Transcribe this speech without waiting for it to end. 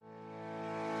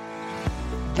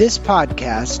This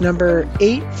podcast, number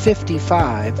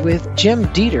 855, with Jim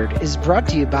Dietert, is brought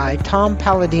to you by Tom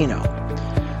Palladino.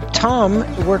 Tom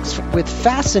works with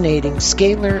fascinating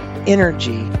scalar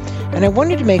energy, and I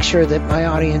wanted to make sure that my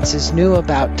audiences knew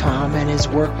about Tom and his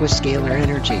work with scalar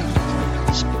energy.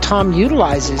 Tom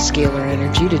utilizes scalar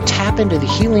energy to tap into the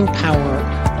healing power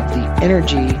of the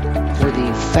energy for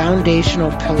the foundational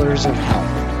pillars of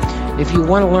health. If you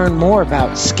want to learn more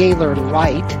about Scalar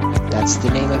Light, that's the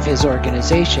name of his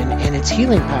organization, and its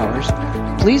healing powers,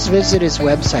 please visit his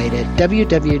website at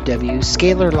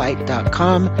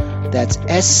www.scalarlight.com. That's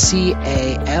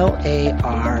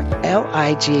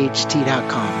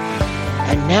SCALARLIGHT.com.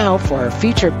 And now for our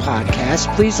featured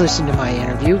podcast, please listen to my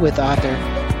interview with author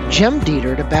Jim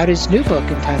Dietert about his new book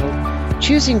entitled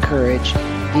Choosing Courage,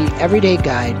 The Everyday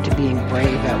Guide to Being Brave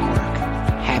at Work.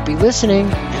 Happy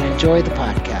listening and enjoy the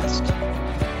podcast.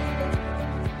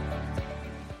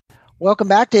 Welcome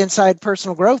back to Inside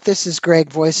Personal Growth. This is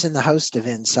Greg Voisin, the host of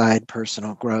Inside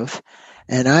Personal Growth.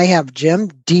 And I have Jim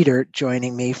Dietert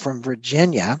joining me from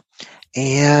Virginia.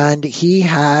 And he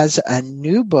has a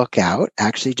new book out,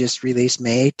 actually just released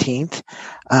May 18th,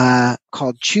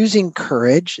 called Choosing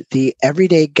Courage, The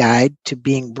Everyday Guide to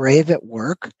Being Brave at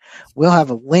Work. We'll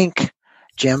have a link,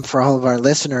 Jim, for all of our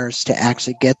listeners to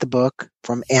actually get the book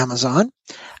from Amazon.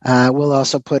 We'll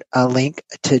also put a link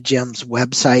to Jim's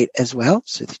website as well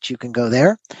so that you can go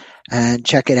there and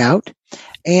check it out.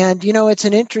 And, you know, it's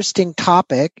an interesting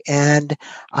topic, and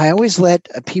I always let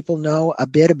people know a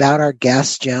bit about our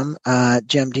guest, Jim.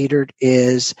 Jim Dietert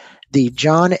is the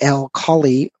John L.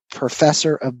 Colley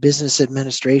Professor of Business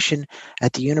Administration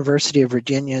at the University of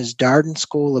Virginia's Darden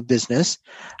School of Business.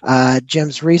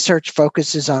 Jim's research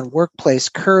focuses on workplace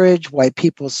courage, why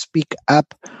people speak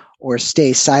up or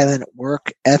stay silent at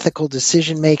work, ethical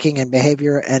decision-making and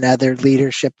behavior, and other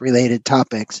leadership-related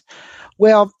topics.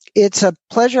 Well, it's a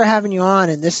pleasure having you on,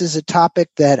 and this is a topic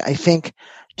that I think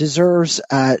deserves,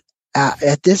 at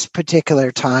this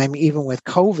particular time, even with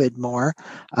COVID more,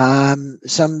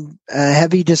 some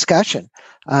heavy discussion.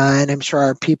 And I'm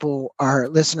sure our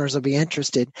listeners will be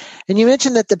interested. And you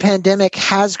mentioned that the pandemic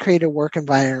has created a work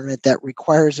environment that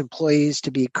requires employees to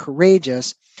be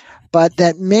courageous, but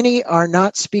that many are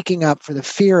not speaking up for the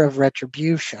fear of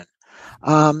retribution.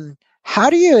 How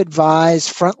do you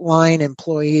advise frontline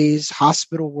employees,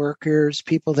 hospital workers,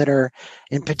 people that are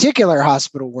in particular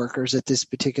hospital workers at this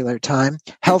particular time,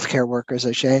 healthcare workers,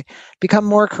 I say, become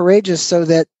more courageous so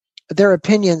that their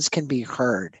opinions can be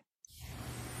heard?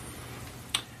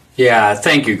 Yeah,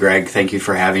 thank you, Greg. Thank you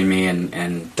for having me,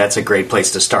 and that's a great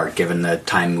place to start given the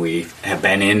time we have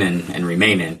been in and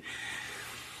remain in.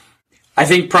 I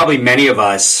think probably many of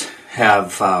us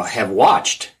have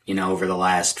watched, over the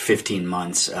last 15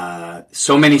 months,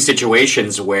 so many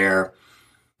situations where,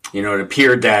 it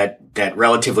appeared that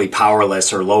relatively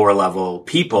powerless or lower level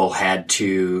people had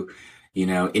to,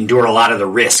 endure a lot of the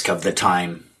risk of the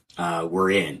time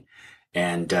we're in,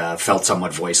 and felt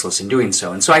somewhat voiceless in doing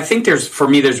so. And so I think there's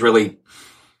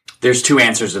two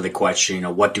answers to the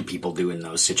question, what do people do in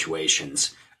those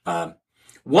situations? One,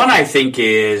 I think,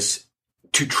 is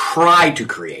to try to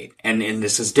create, and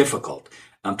this is difficult,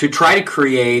 to try to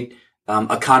create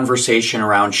a conversation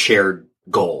around shared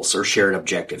goals or shared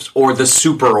objectives or the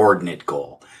superordinate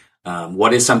goal.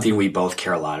 What is something we both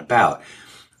care a lot about?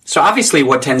 So obviously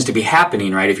what tends to be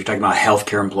happening, right, if you're talking about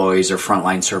healthcare employees or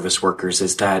frontline service workers,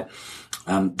 is that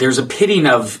there's a pitting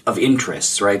of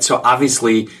interests, right? So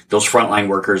obviously those frontline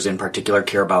workers in particular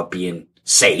care about being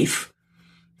safe,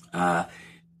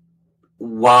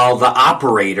 while the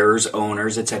operators,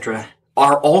 owners, etc.,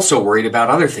 are also worried about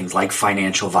other things like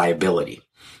financial viability,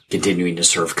 continuing to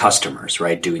serve customers,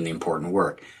 right, doing the important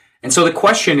work. And so the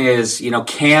question is,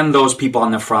 can those people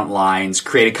on the front lines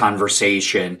create a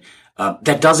conversation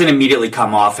that doesn't immediately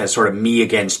come off as sort of me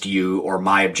against you or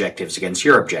my objectives against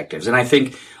your objectives? And I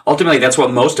think ultimately that's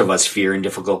what most of us fear in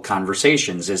difficult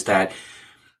conversations, is that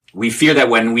we fear that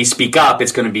when we speak up,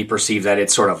 it's going to be perceived that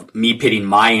it's sort of me pitting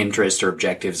my interests or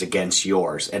objectives against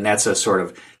yours. And that's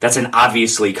an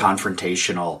obviously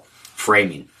confrontational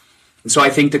framing. And so I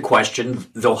think the question,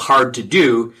 though hard to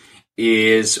do,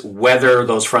 is whether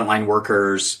those frontline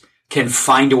workers can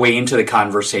find a way into the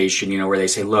conversation, where they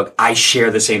say, look, I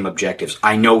share the same objectives.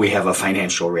 I know we have a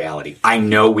financial reality. I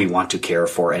know we want to care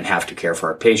for and have to care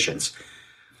for our patients.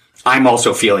 I'm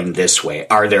also feeling this way.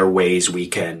 Are there ways we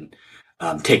can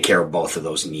take care of both of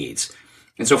those needs?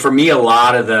 And so for me, a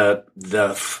lot of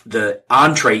the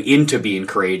entree into being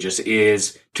courageous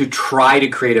is to try to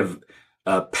create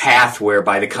a path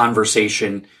whereby the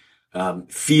conversation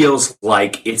feels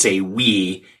like it's a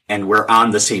we and we're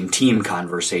on the same team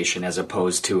conversation, as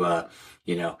opposed to a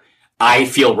I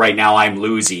feel right now I'm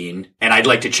losing, and I'd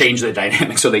like to change the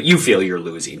dynamic so that you feel you're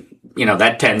losing.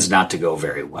 That tends not to go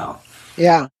very well.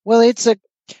 Yeah. Well, it's an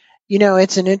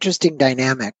interesting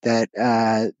dynamic that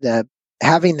the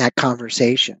having that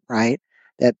conversation, right?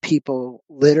 That people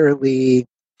literally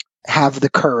have the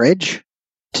courage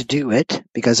to do it,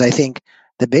 because I think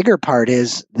the bigger part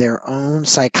is their own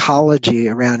psychology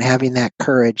around having that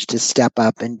courage to step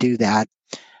up and do that,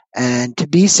 and to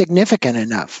be significant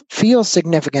enough, feel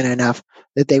significant enough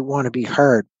that they want to be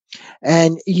heard.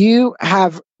 And you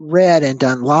have read and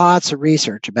done lots of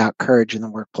research about courage in the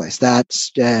workplace.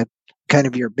 That's kind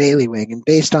of your bailiwick. And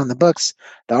based on the books,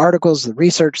 the articles, the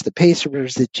research, the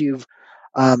papers that you've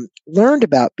learned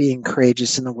about being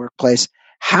courageous in the workplace,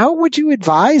 how would you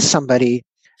advise somebody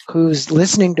who's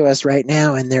listening to us right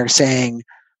now and they're saying,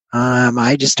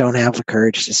 I just don't have the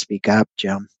courage to speak up,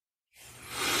 Jim?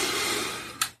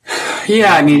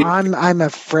 Yeah, I mean, I'm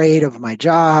afraid of my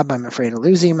job. I'm afraid of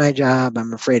losing my job.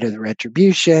 I'm afraid of the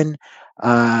retribution.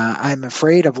 I'm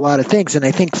afraid of a lot of things. And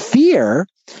I think fear,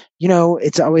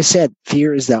 it's always said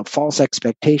fear is that false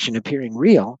expectation appearing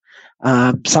real.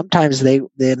 Sometimes the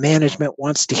management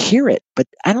wants to hear it, but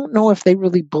I don't know if they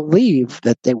really believe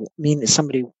that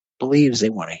somebody believes they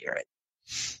want to hear it.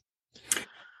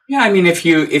 Yeah, I mean, if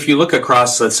you look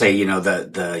across, let's say,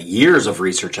 the years of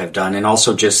research I've done, and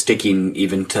also just sticking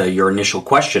even to your initial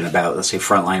question about, let's say,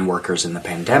 frontline workers in the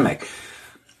pandemic,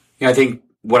 I think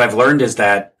what I've learned is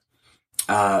that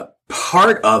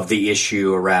part of the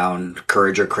issue around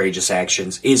courage or courageous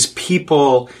actions is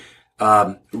people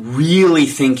really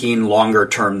thinking longer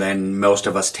term than most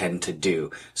of us tend to do.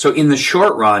 So in the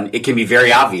short run, it can be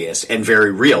very obvious and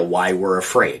very real why we're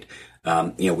afraid.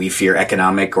 We fear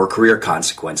economic or career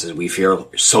consequences. We fear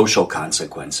social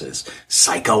consequences,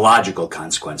 psychological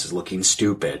consequences, looking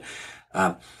stupid.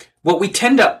 What we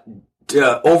tend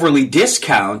to overly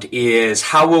discount is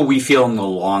how will we feel in the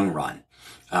long run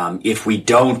if we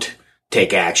don't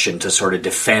take action to sort of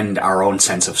defend our own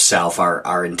sense of self,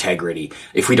 our integrity,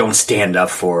 if we don't stand up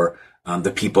for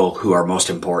the people who are most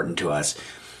important to us.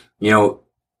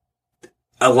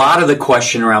 A lot of the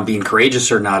question around being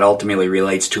courageous or not ultimately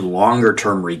relates to longer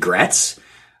term regrets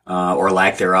or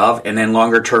lack thereof, and then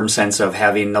longer term sense of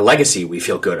having a legacy we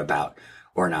feel good about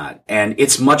or not. And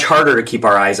it's much harder to keep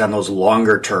our eyes on those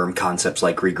longer term concepts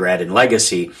like regret and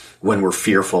legacy when we're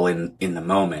fearful in the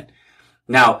moment.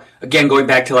 Now, again, going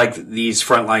back to like these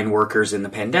frontline workers in the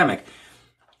pandemic,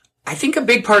 I think a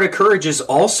big part of courage is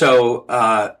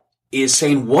also is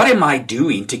saying, what am I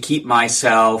doing to keep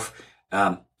myself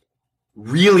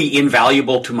really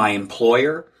invaluable to my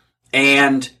employer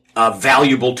and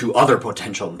valuable to other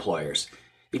potential employers?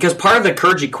 Because part of the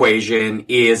courage equation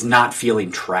is not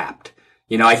feeling trapped.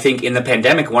 I think in the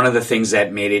pandemic, one of the things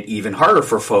that made it even harder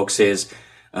for folks is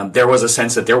there was a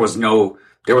sense that there was no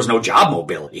job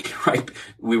mobility, right?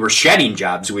 We were shedding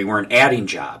jobs. We weren't adding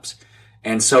jobs.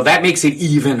 And so that makes it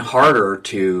even harder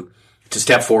to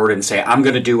step forward and say, I'm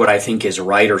going to do what I think is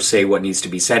right or say what needs to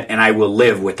be said, and I will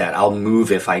live with that. I'll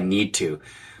move if I need to.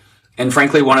 And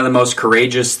frankly, one of the most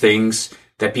courageous things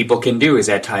that people can do is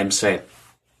at times say,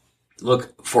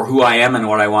 look, for who I am and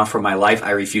what I want from my life,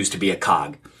 I refuse to be a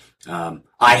cog.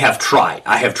 I have tried.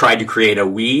 I have tried to create a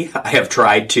we. I have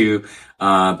tried to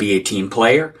be a team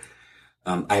player.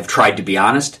 I have tried to be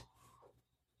honest.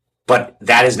 But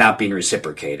that is not being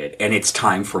reciprocated, and it's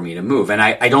time for me to move. And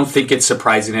I don't think it's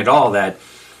surprising at all that,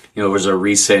 there was a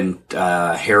recent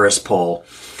Harris poll,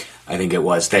 I think it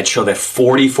was, that showed that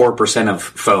 44% of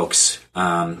folks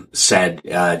said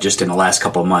just in the last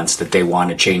couple of months that they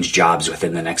want to change jobs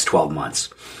within the next 12 months.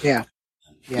 Yeah.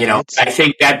 I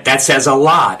think that says a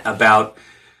lot about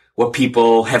what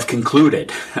people have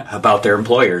concluded about their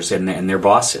employers and their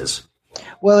bosses.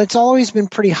 Well, it's always been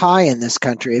pretty high in this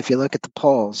country, if you look at the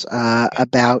polls,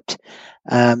 about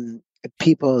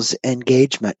people's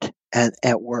engagement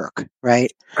at work,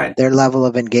 right? Right. Their level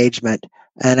of engagement.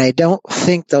 And I don't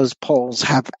think those polls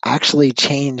have actually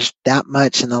changed that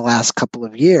much in the last couple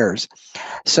of years.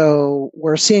 So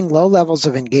we're seeing low levels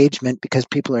of engagement because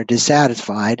people are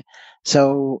dissatisfied.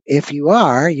 So if you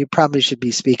are, you probably should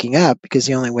be speaking up, because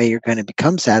the only way you're going to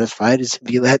become satisfied is if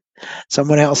you let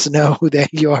someone else know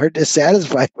that you are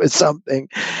dissatisfied with something.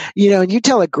 And you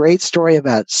tell a great story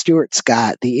about Stuart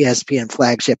Scott, the ESPN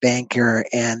flagship anchor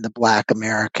and the Black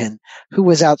American who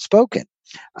was outspoken.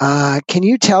 Can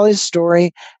you tell his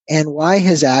story and why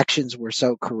his actions were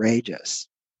so courageous?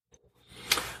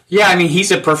 Yeah, I mean,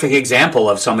 he's a perfect example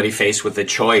of somebody faced with the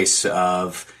choice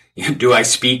of, do I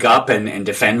speak up and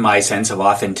defend my sense of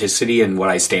authenticity and what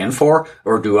I stand for,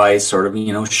 or do I sort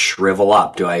of, shrivel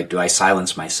up? Do I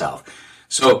silence myself?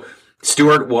 So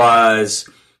Stuart was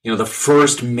the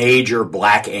first major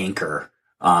black anchor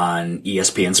on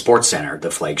ESPN SportsCenter,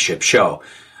 the flagship show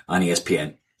on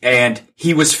ESPN. And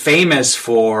he was famous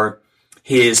for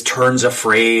his turns of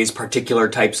phrase, particular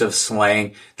types of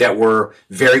slang that were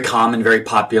very common, very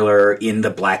popular in the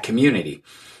black community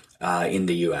in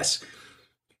the U.S.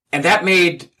 And that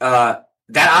made that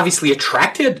obviously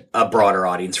attracted a broader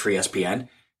audience for ESPN,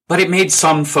 but it made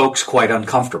some folks quite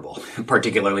uncomfortable,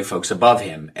 particularly folks above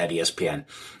him at ESPN.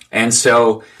 And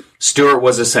so Stewart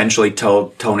was essentially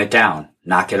told, tone it down,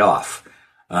 knock it off.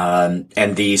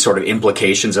 And the sort of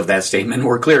implications of that statement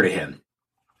were clear to him.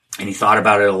 And he thought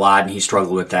about it a lot, and he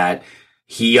struggled with that.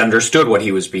 He understood what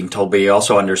he was being told, but he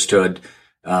also understood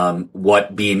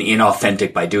what being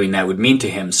inauthentic by doing that would mean to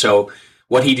him. So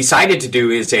what he decided to do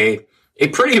is a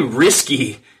pretty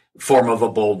risky form of a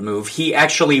bold move. He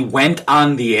actually went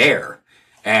on the air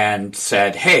and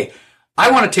said, hey,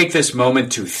 I want to take this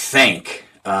moment to thank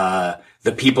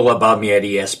the people above me at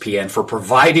ESPN for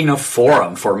providing a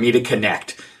forum for me to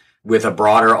connect with a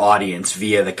broader audience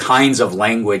via the kinds of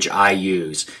language I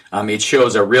use. It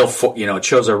shows a real,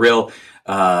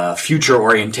 future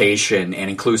orientation and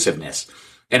inclusiveness.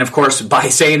 And of course, by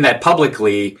saying that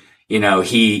publicly,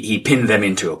 he pinned them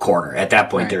into a corner. At that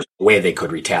point, There's no way they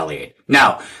could retaliate.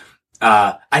 Now,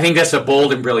 I think that's a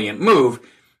bold and brilliant move.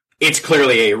 It's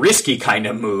clearly a risky kind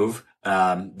of move.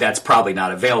 That's probably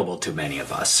not available to many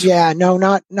of us. Yeah, no,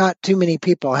 not too many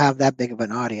people have that big of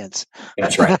an audience.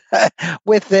 That's right.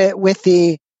 with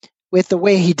the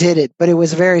way he did it, but it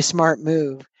was a very smart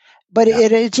move. But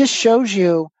it just shows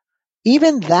you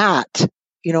even that,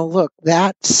 look,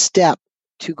 that step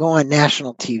to go on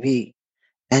national TV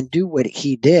and do what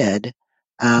he did,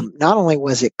 not only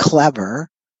was it clever,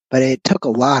 but it took a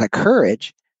lot of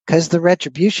courage, because the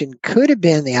retribution could have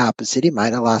been the opposite. He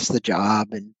might have lost the job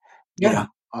and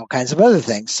all kinds of other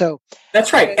things. So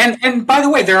that's right. And by the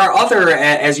way, there are other,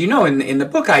 as you know, in the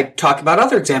book, I talk about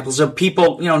other examples of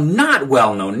people, not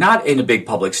well known, not in a big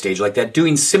public stage like that,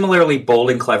 doing similarly bold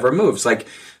and clever moves. Like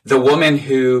the woman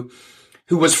who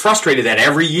was frustrated that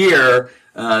every year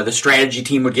the strategy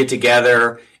team would get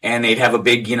together and they'd have a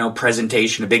big,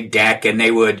 presentation, a big deck, and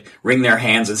they would wring their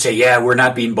hands and say, yeah, we're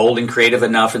not being bold and creative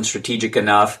enough and strategic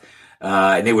enough.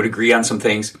 And they would agree on some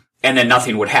things, and then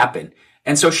nothing would happen.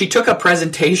 And so she took a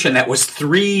presentation that was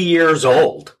 3 years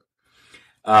old,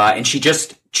 and she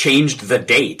just changed the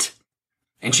date,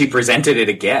 and she presented it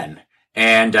again.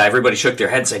 And everybody shook their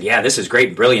head and said, yeah, this is great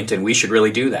and brilliant, and we should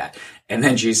really do that. And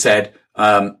then she said,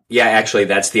 yeah, actually,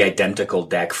 that's the identical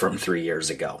deck from 3 years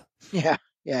ago. Yeah.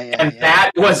 And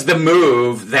that was the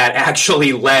move that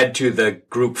actually led to the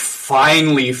group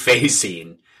finally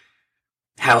facing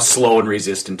how slow and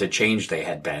resistant to change they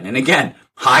had been. And again,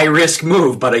 high risk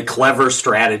move, but a clever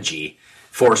strategy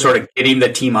for sort of getting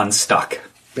the team unstuck.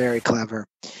 Very clever.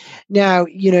 Now,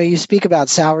 you speak about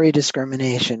salary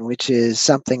discrimination, which is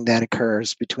something that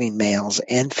occurs between males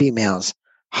and females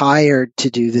hired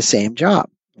to do the same job.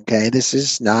 Okay. This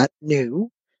is not new.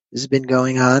 This has been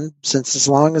going on since as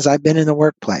long as I've been in the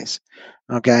workplace.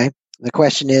 Okay. The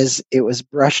question is, it was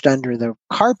brushed under the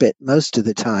carpet most of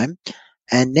the time,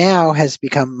 and now has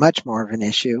become much more of an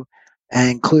issue,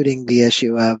 including the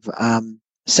issue of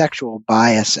sexual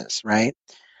biases, right?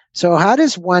 So how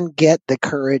does one get the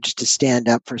courage to stand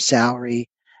up for salary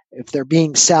if they're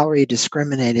being salary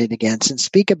discriminated against? And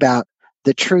speak about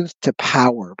the truth to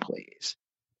power, please.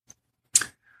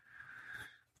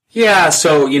 Yeah,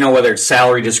 so, whether it's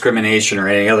salary discrimination or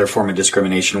any other form of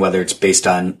discrimination, whether it's based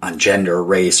on gender or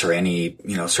race or any,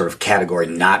 sort of category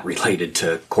not related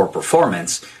to core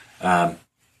performance, the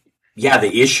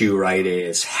issue, right,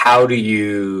 is how do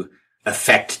you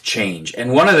affect change?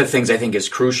 And one of the things I think is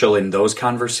crucial in those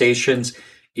conversations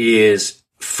is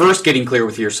first getting clear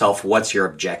with yourself, what's your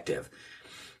objective?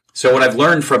 So what I've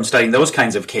learned from studying those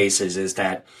kinds of cases is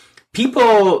that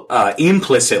people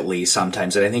implicitly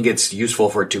sometimes, and I think it's useful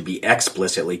for it to be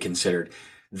explicitly considered,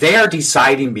 they are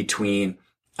deciding between,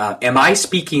 am I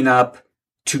speaking up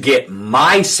to get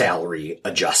my salary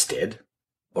adjusted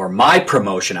or my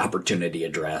promotion opportunity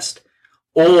addressed,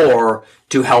 or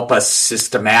to help us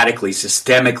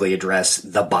systemically address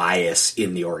the bias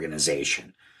in the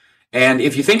organization? And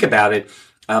if you think about it,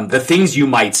 the things you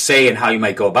might say and how you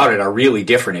might go about it are really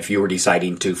different if you were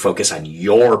deciding to focus on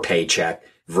your paycheck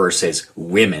versus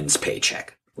women's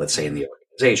paycheck, let's say, in the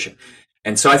organization.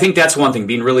 And so I think that's one thing,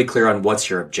 being really clear on what's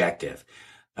your objective.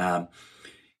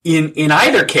 In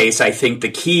either case, I think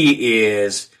the key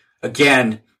is,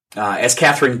 again, as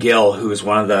Catherine Gill, who is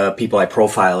one of the people I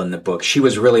profile in the book, she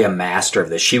was really a master of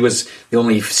this. She was the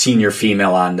only senior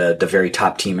female on the very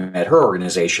top team at her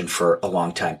organization for a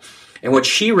long time. And what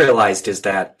she realized is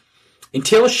that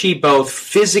until she both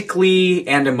physically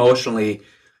and emotionally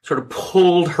sort of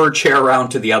pulled her chair around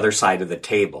to the other side of the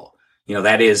table.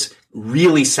 That is,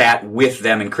 really sat with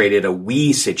them and created a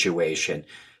we situation.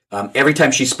 Every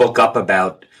time she spoke up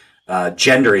about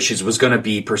gender issues was going to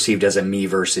be perceived as a me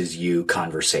versus you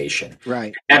conversation.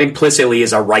 Right. That implicitly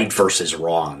is a right versus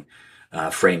wrong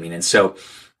framing. And so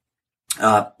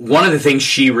one of the things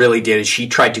she really did is she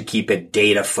tried to keep it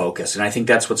data focused. And I think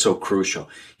that's what's so crucial.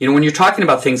 When you're talking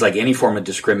about things like any form of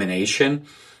discrimination,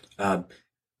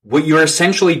 what you're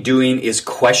essentially doing is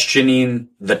questioning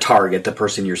the target, the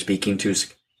person you're speaking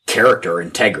to's character or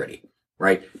integrity,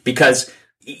 right? Because,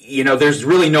 there's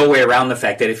really no way around the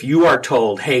fact that if you are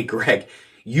told, hey, Greg,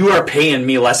 you are paying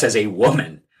me less as a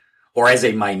woman or as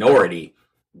a minority,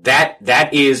 that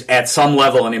is at some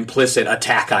level an implicit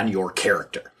attack on your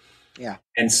character. Yeah.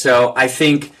 And so I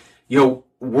think,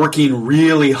 working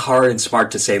really hard and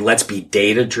smart to say, let's be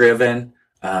data driven.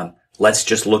 Let's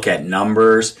just look at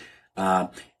numbers.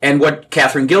 And what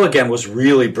Catherine Gilligan was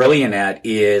really brilliant at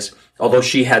is, although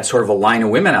she had sort of a line of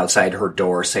women outside her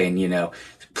door saying,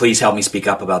 please help me speak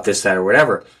up about this, that, or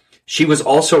whatever, she was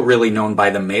also really known by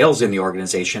the males in the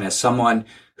organization as someone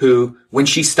who, when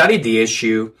she studied the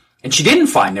issue, and she didn't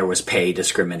find there was pay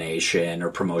discrimination or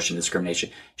promotion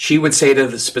discrimination, she would say to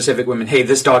the specific women, hey,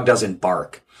 this dog doesn't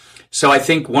bark. So I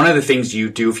think one of the things you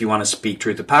do if you want to speak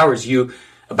truth to power is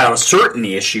about a certain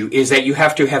issue is that you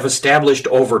have to have established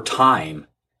over time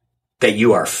that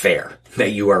you are fair,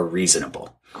 that you are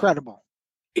reasonable. Credible.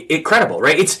 Credible,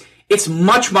 right? It's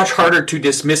much, much harder to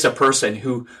dismiss a person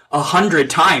who 100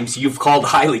 times you've called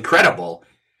highly credible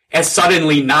as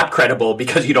suddenly not credible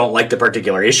because you don't like the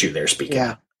particular issue they're speaking.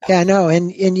 Yeah, no.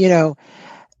 And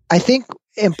I think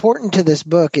important to this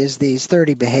book is these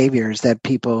 30 behaviors that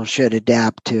people should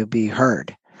adapt to be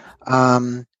heard.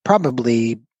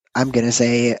 Probably, I'm going to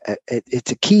say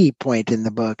it's a key point in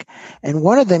the book. And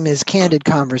one of them is candid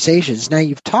conversations. Now,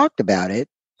 you've talked about it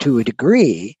to a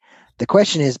degree. The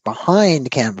question is behind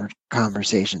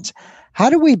conversations. How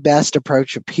do we best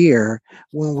approach a peer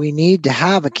when we need to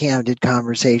have a candid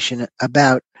conversation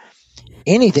about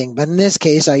anything? But in this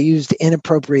case, I used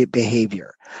inappropriate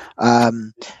behavior,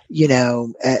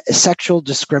 sexual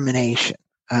discrimination,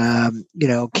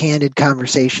 candid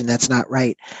conversation that's not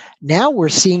right. Now we're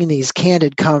seeing these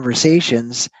candid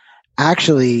conversations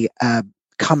actually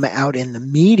come out in the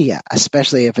media,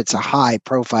 especially if it's a high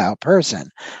profile person.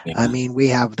 Yeah. I mean, we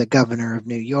have the governor of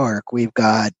New York. We've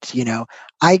got, the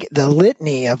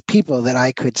litany of people that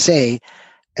I could say,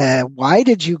 why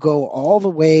did you go all the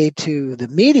way to the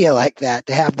media like that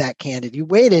to have that candid? You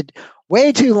waited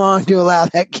way too long to allow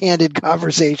that candid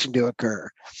conversation to occur,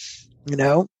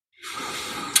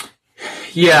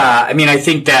 Yeah. I mean, I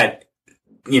think that,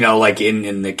 like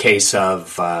in the case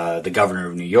of the governor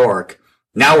of New York,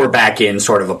 now we're back in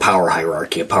sort of a power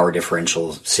hierarchy, a power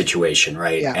differential situation,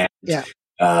 right? Yeah.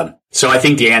 So I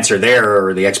think the answer there,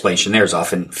 or the explanation there, is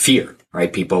often fear,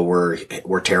 right? People were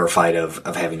terrified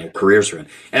of having their careers ruined.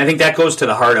 And I think that goes to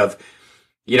the heart of,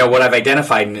 what I've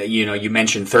identified. You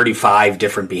mentioned 35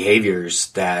 different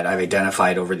behaviors that I've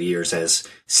identified over the years as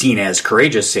seen as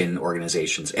courageous in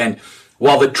organizations. And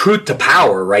while the truth to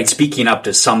power, right, speaking up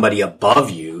to somebody above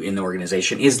you in the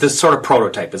organization is the sort of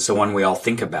prototype. It's the one we all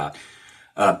think about.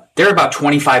 There are about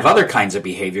 25 other kinds of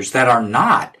behaviors that are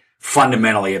not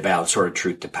fundamentally about sort of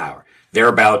truth to power. They're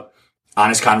about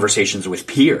honest conversations with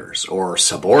peers or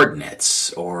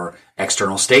subordinates or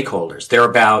external stakeholders. They're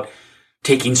about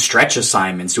taking stretch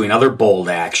assignments, doing other bold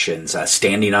actions,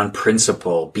 standing on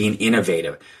principle, being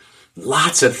innovative.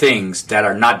 Lots of things that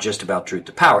are not just about truth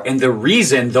to power. And the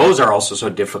reason those are also so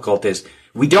difficult is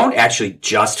we don't actually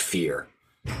just fear.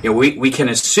 We can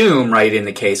assume, right, in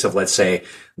the case of, let's say,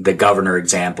 the governor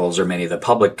examples or many of the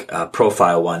public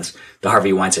profile ones, the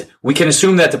Harvey Weinstein, we can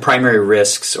assume that the primary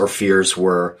risks or fears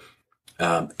were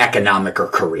economic or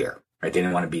career, right? They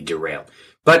didn't want to be derailed.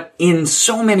 But in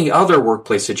so many other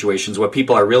workplace situations, what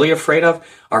people are really afraid of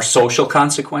are social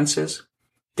consequences.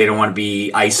 They don't want to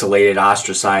be isolated,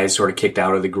 ostracized, sort of kicked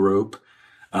out of the group.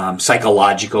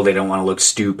 Psychological, they don't want to look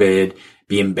stupid,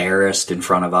 be embarrassed in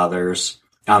front of others.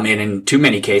 And in too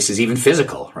many cases, even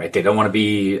physical, right? They don't want to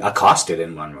be accosted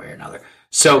in one way or another.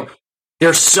 So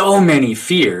there's so many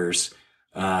fears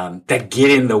that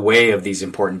get in the way of these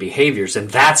important behaviors.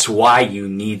 And that's why you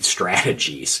need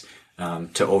strategies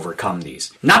to overcome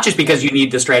these. Not just because you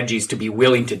need the strategies to be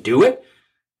willing to do it,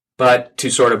 but to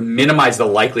sort of minimize the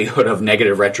likelihood of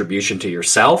negative retribution to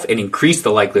yourself and increase the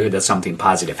likelihood that something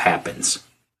positive happens.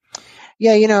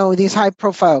 Yeah, these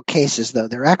high-profile cases, though,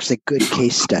 they're actually good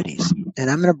case studies. And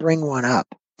I'm going to bring one up.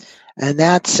 and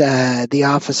that's the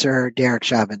officer Derek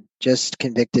Chauvin, just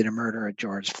convicted of murder of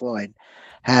George Floyd,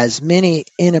 has many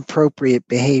inappropriate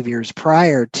behaviors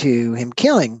prior to him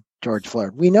killing George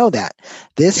Floyd. We know that.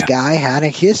 This guy had a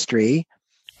history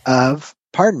of,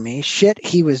 shit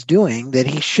he was doing that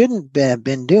he shouldn't have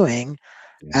been doing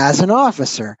as an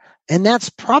officer. And that's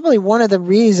probably one of the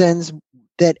reasons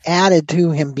that added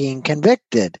to him being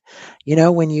convicted.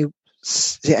 When you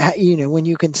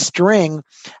can string,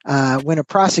 when a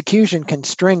prosecution can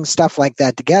string stuff like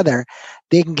that together,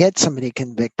 they can get somebody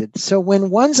convicted. So when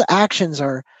one's actions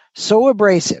are so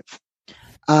abrasive,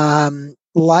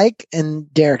 like in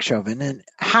Derek Chauvin, and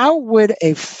how would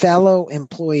a fellow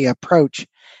employee approach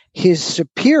his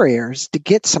superiors to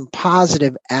get some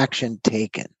positive action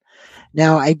taken?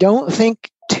 Now, I don't think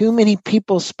too many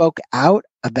people spoke out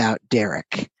about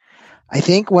Derek. I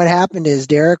think what happened is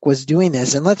Derek was doing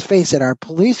this, and let's face it, our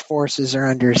police forces are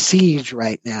under siege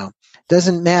right now.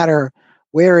 Doesn't matter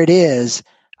where it is.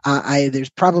 There's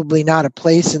probably not a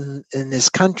place in this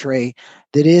country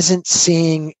that isn't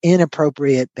seeing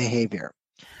inappropriate behavior.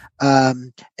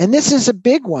 And this is a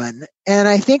big one. And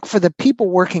I think for the people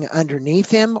working underneath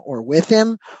him or with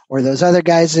him, or those other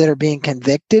guys that are being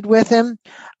convicted with him,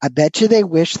 I bet you they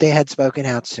wish they had spoken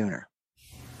out sooner.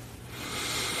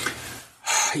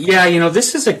 Yeah,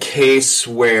 this is a case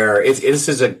where this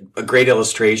is a great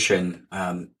illustration.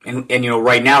 And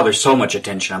right now there's so much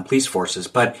attention on police forces,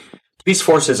 but police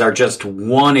forces are just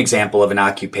one example of an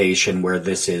occupation where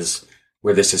this is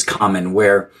common,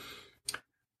 where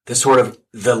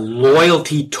the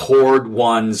loyalty toward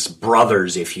one's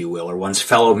brothers, if you will, or one's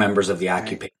fellow members of the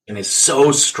occupation is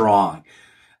so strong,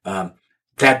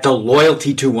 that the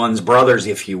loyalty to one's brothers,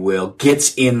 if you will,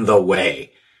 gets in the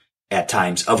way at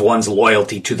times of one's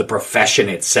loyalty to the profession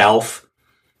itself,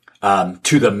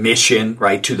 to the mission,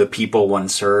 right, to the people one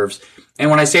serves. And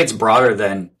when I say it's broader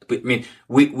than,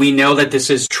 we know that this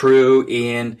is true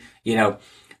in,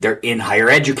 they're in higher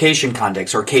education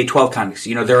contexts or K-12 contexts.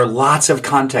 There are lots of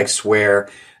contexts where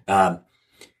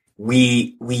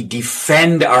we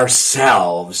defend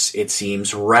ourselves, it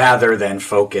seems, rather than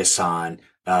focus on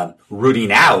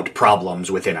rooting out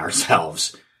problems within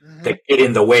ourselves that get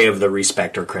in the way of the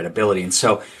respect or credibility. And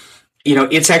so,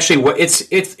 it's actually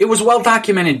it was well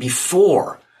documented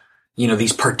before,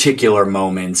 these particular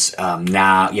moments,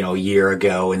 now, a year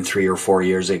ago and 3 or 4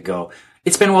 years ago.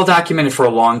 It's been well documented for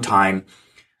a long time,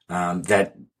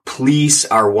 that police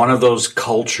are one of those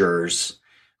cultures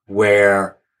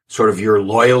where sort of your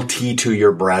loyalty to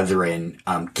your brethren,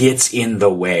 gets in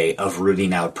the way of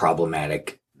rooting out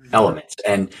problematic elements.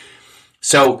 And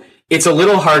so it's a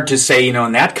little hard to say,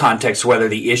 in that context, whether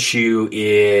the issue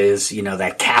is,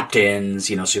 that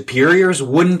captains, superiors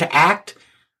wouldn't act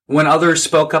when others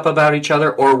spoke up about each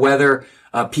other, or whether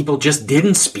people just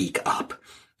didn't speak up.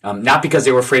 Not because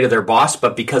they were afraid of their boss,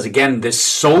 but because, again, this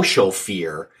social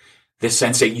fear, this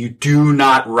sense that you do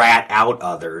not rat out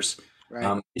others,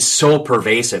 is so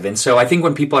pervasive. And so I think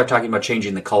when people are talking about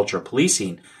changing the culture of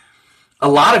policing, a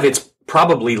lot of it's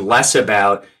probably less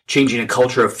about changing a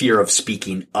culture of fear of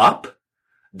speaking up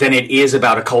than it is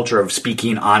about a culture of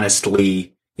speaking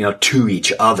honestly, to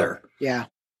each other. Yeah,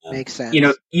 makes sense.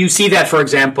 You see that, for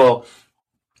example,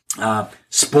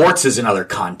 sports is another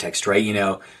context, right?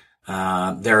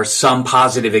 There are some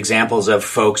positive examples of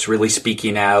folks really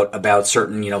speaking out about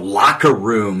certain, locker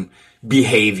room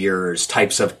behaviors,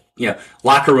 types of,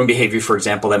 locker room behavior, for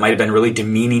example, that might have been really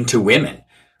demeaning to women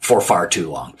for far too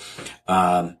long.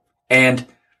 And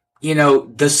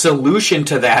the solution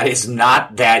to that is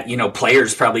not that,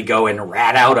 players probably go and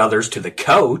rat out others to the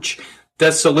coach.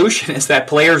 The solution is that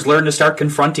players learn to start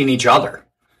confronting each other.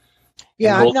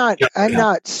 Yeah, I'm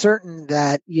not certain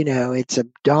that, it's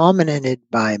dominated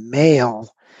by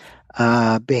male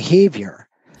behavior,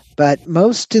 but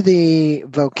most of the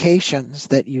vocations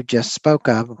that you just spoke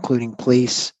of, including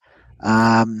police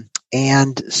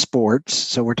and sports,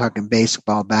 so we're talking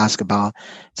baseball, basketball,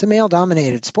 it's a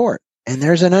male-dominated sport. And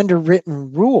there's an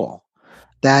underwritten rule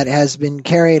that has been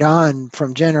carried on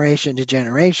from generation to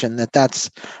generation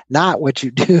that's not what you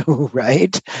do,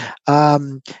 right?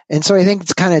 And so I think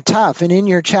it's kind of tough. And in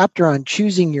your chapter on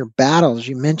choosing your battles,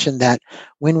 you mentioned that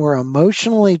when we're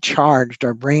emotionally charged,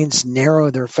 our brains narrow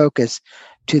their focus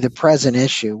to the present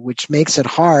issue, which makes it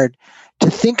hard to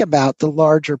think about the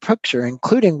larger picture,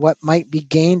 including what might be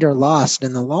gained or lost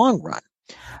in the long run.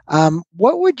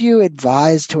 What would you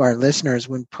advise to our listeners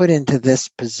when put into this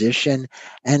position,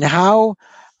 and how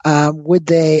would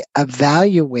they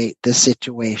evaluate the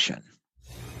situation?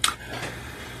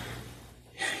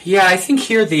 Yeah, I think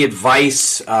here the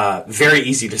advice, very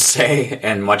easy to say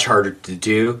and much harder to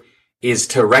do, is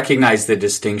to recognize the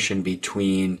distinction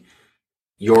between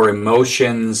your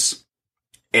emotions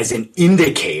as an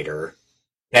indicator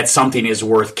that something is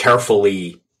worth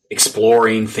carefully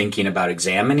exploring, thinking about,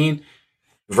 examining,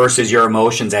 versus your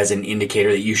emotions as an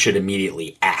indicator that you should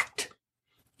immediately act.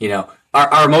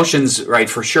 Our emotions, right,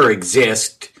 for sure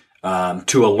exist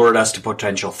to alert us to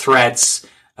potential threats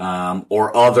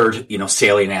or other,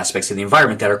 salient aspects of the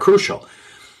environment that are crucial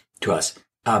to us.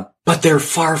 But they're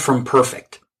far from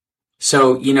perfect.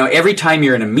 So, every time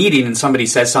you're in a meeting and somebody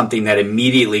says something that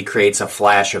immediately creates a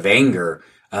flash of anger,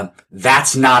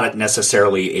 that's not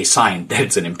necessarily a sign that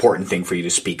it's an important thing for you to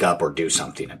speak up or do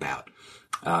something about.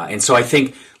 And so I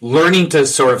think learning to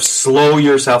sort of slow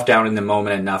yourself down in the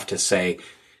moment enough to say,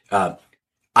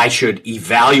 I should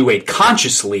evaluate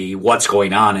consciously what's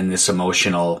going on in this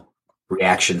emotional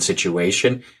reaction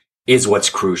situation is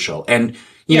what's crucial. And,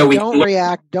 don't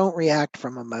react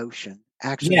from emotion.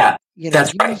 Actually,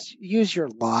 that's right. Use your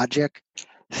logic,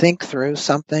 think through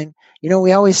something.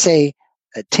 We always say,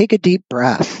 take a deep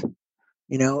breath.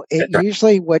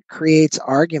 Usually what creates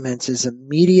arguments is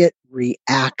immediate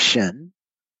reaction.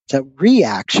 It's a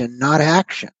reaction, not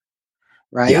action,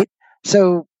 right? Yeah.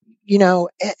 So,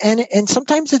 and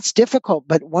sometimes it's difficult,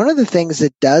 but one of the things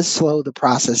that does slow the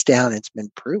process down, it's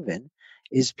been proven,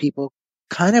 is people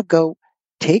kind of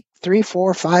take 3,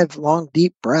 4, 5 long,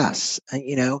 deep breaths,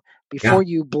 before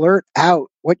you blurt out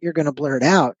what you're going to blurt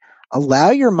out.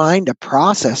 Allow your mind to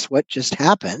process what just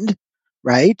happened,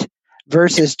 right?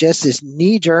 Versus just this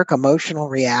knee-jerk emotional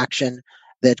reaction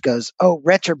that goes, oh,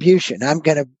 retribution. I'm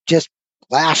going to just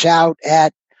lash out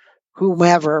at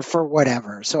whomever for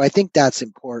whatever. So I think that's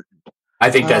important.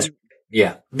 I think that's,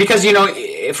 because,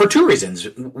 for 2 reasons.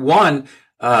 One,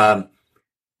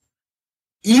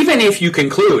 even if you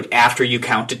conclude after you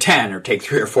count to 10 or take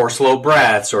 3 or 4 slow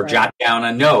breaths or jot down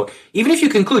a note, even if you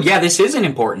conclude, this is an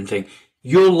important thing,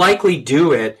 you'll likely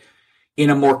do it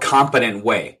in a more competent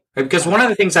way. Right? Because one of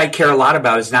the things I care a lot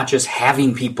about is not just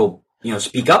having people,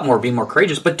 speak up more, be more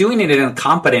courageous, but doing it in a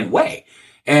competent way.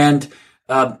 And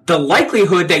the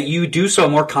likelihood that you do so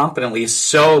more competently is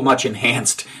so much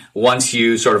enhanced once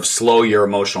you sort of slow your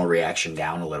emotional reaction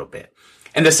down a little bit.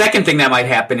 And the second thing that might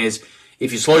happen is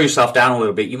if you slow yourself down a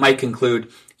little bit, you might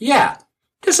conclude, this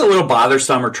is a little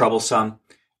bothersome or troublesome,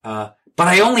 but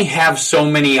I only have so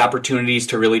many opportunities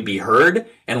to really be heard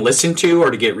and listened to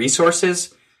or to get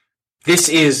resources.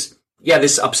 This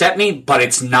upset me, but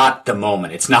it's not the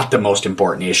moment. It's not the most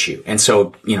important issue. And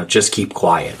so, just keep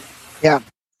quiet. Yeah.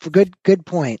 Good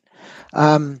point.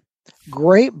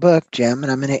 Great book, Jim.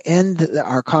 And I'm going to end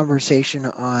our conversation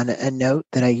on a note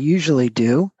that I usually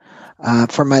do.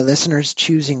 For my listeners,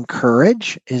 Choosing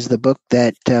Courage is the book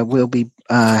that we'll be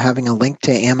having a link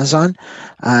to Amazon.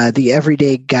 The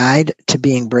Everyday Guide to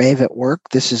Being Brave at Work.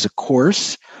 This is a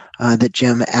course that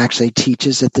Jim actually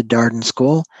teaches at the Darden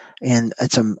School. And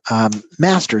it's a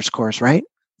master's course, right?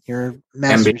 Your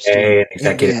master's MBA,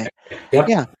 executive. Yep.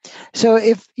 Yeah. So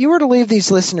if you were to leave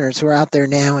these listeners who are out there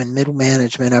now in middle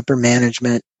management, upper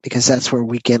management, because that's where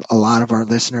we get a lot of our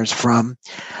listeners from,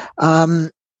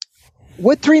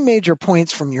 what 3 major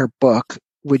points from your book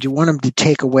would you want them to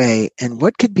take away, and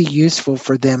what could be useful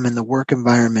for them in the work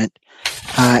environment,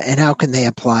 and how can they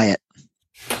apply it?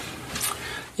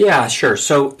 Yeah, sure.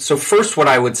 So first, what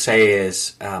I would say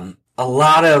is a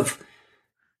lot of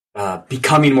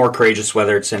becoming more courageous,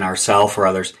 whether it's in ourselves or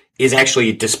others, is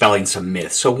actually dispelling some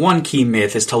myths. So one key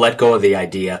myth is to let go of the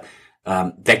idea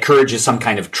that courage is some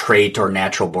kind of trait or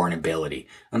natural born ability.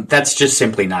 That's just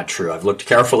simply not true. I've looked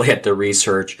carefully at the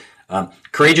research.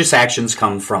 Courageous actions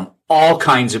come from all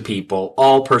kinds of people,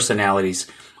 all personalities,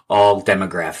 all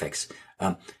demographics.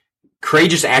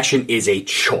 Courageous action is a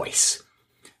choice.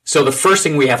 So the first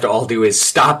thing we have to all do is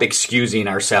stop excusing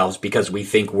ourselves because we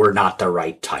think we're not the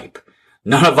right type.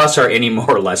 None of us are any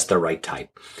more or less the right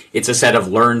type. It's a set of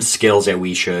learned skills that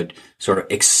we should sort of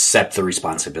accept the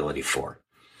responsibility for.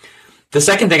 The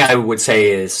second thing I would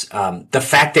say is the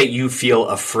fact that you feel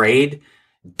afraid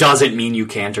doesn't mean you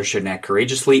can't or shouldn't act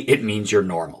courageously. It means you're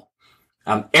normal.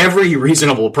 Every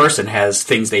reasonable person has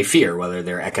things they fear, whether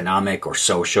they're economic or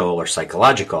social or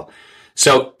psychological.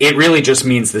 So it really just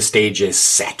means the stage is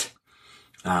set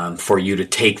for you to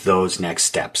take those next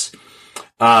steps.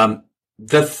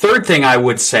 The third thing I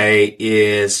would say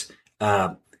is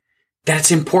that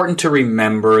it's important to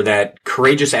remember that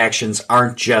courageous actions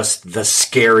aren't just the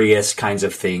scariest kinds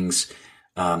of things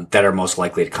that are most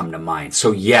likely to come to mind.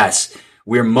 So yes,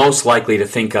 we're most likely to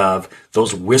think of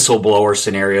those whistleblower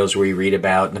scenarios we read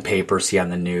about in the paper, see on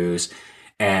the news.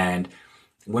 And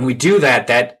when we do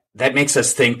that makes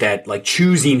us think that like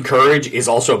choosing courage is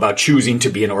also about choosing to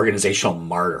be an organizational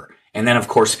martyr. And then of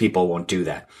course people won't do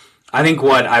that. I think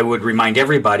what I would remind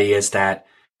everybody is that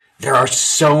there are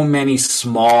so many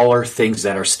smaller things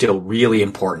that are still really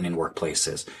important in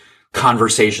workplaces.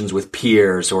 Conversations with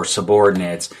peers or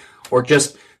subordinates, or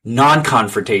just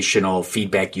non-confrontational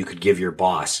feedback you could give your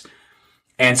boss.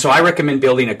 And so I recommend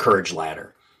building a courage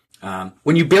ladder.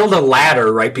 When you build a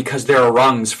ladder, right, because there are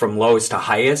rungs from lowest to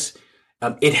highest,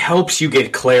 it helps you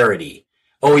get clarity.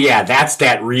 Oh yeah, that's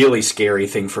that really scary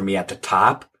thing for me at the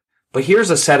top. But here's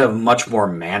a set of much more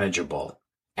manageable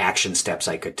action steps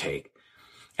I could take.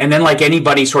 And then like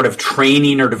anybody sort of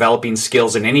training or developing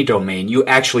skills in any domain, you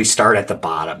actually start at the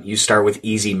bottom. You start with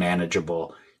easy,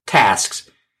 manageable tasks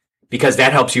because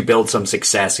that helps you build some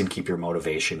success and keep your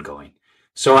motivation going.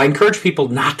 So I encourage people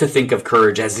not to think of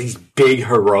courage as these big,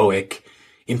 heroic,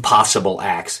 impossible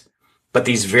acts, but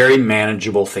these very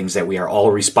manageable things that we are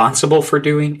all responsible for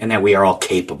doing and that we are all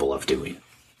capable of doing.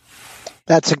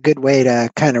 That's a good way to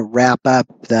kind of wrap up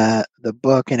the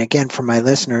book. And again, for my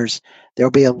listeners,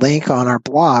 there'll be a link on our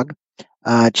blog,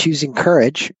 Choosing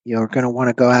Courage. You're going to want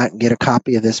to go out and get a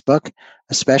copy of this book,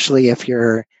 especially if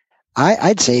you're,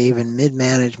 I'd say even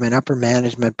mid-management, upper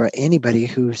management, but anybody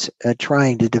who's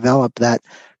trying to develop that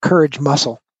courage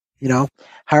muscle. You know,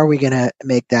 how are we going to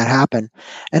make that happen?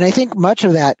 And I think much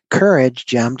of that courage,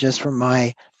 Jim, just from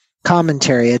my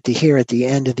commentary at the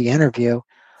end of the interview,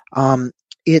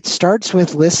 it starts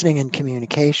with listening and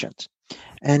communications.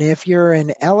 And if you're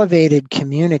an elevated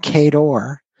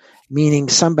communicator, meaning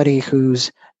somebody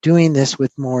who's doing this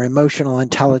with more emotional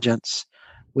intelligence,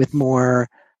 with more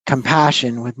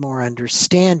compassion, with more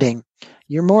understanding,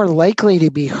 you're more likely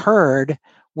to be heard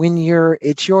when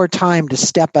it's your time to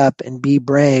step up and be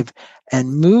brave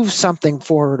and move something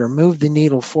forward or move the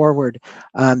needle forward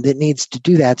that needs to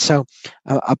do that. So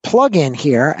a plug-in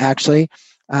here, actually,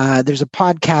 there's a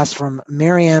podcast from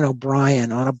Marianne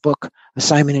O'Brien on a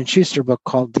Simon & Schuster book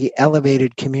called The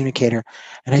Elevated Communicator.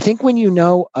 And I think when you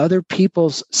know other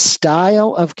people's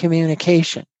style of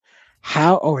communication,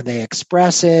 how are they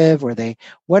expressive, or they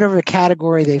whatever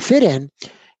category they fit in,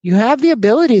 you have the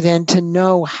ability then to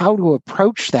know how to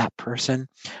approach that person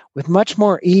with much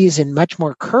more ease and much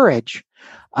more courage.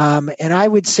 And I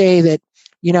would say that,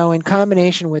 you know, in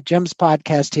combination with Jim's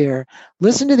podcast here,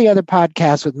 listen to the other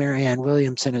podcasts with Marianne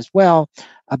Williamson as well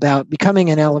about becoming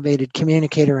an elevated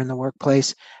communicator in the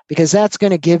workplace, because that's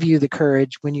going to give you the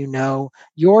courage when you know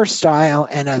your style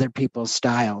and other people's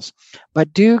styles.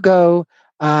 But do go,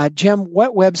 Jim,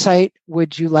 what website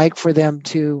would you like for them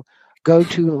to go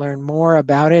to learn more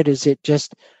about it? Is it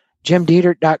just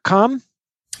jimdietert.com?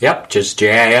 Yep, just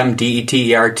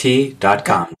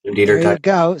jimdietert.com. There you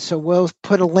go. So we'll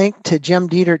put a link to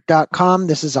jimdietert.com.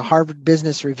 This is a Harvard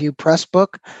Business Review Press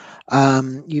book.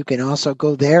 You can also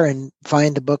go there and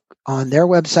find the book on their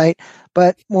website.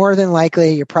 But more than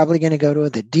likely, you're probably going to go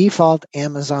to the default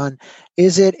Amazon.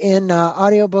 Is it in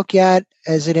audiobook yet?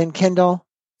 Is it in Kindle?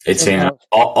 It's in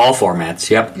all formats.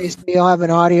 Yep. You'll have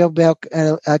an audio book,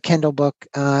 a Kindle book,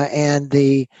 and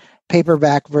the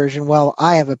paperback version. Well,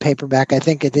 I have a paperback. I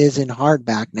think it is in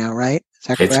hardback now, right? Is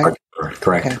that correct? It's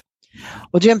correct. Okay.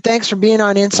 Well, Jim, thanks for being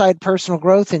on Inside Personal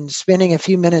Growth and spending a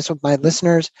few minutes with my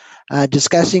listeners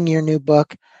discussing your new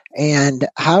book and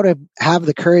how to have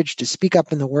the courage to speak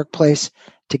up in the workplace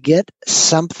to get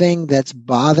something that's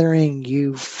bothering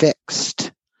you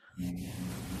fixed.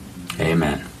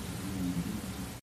 Amen.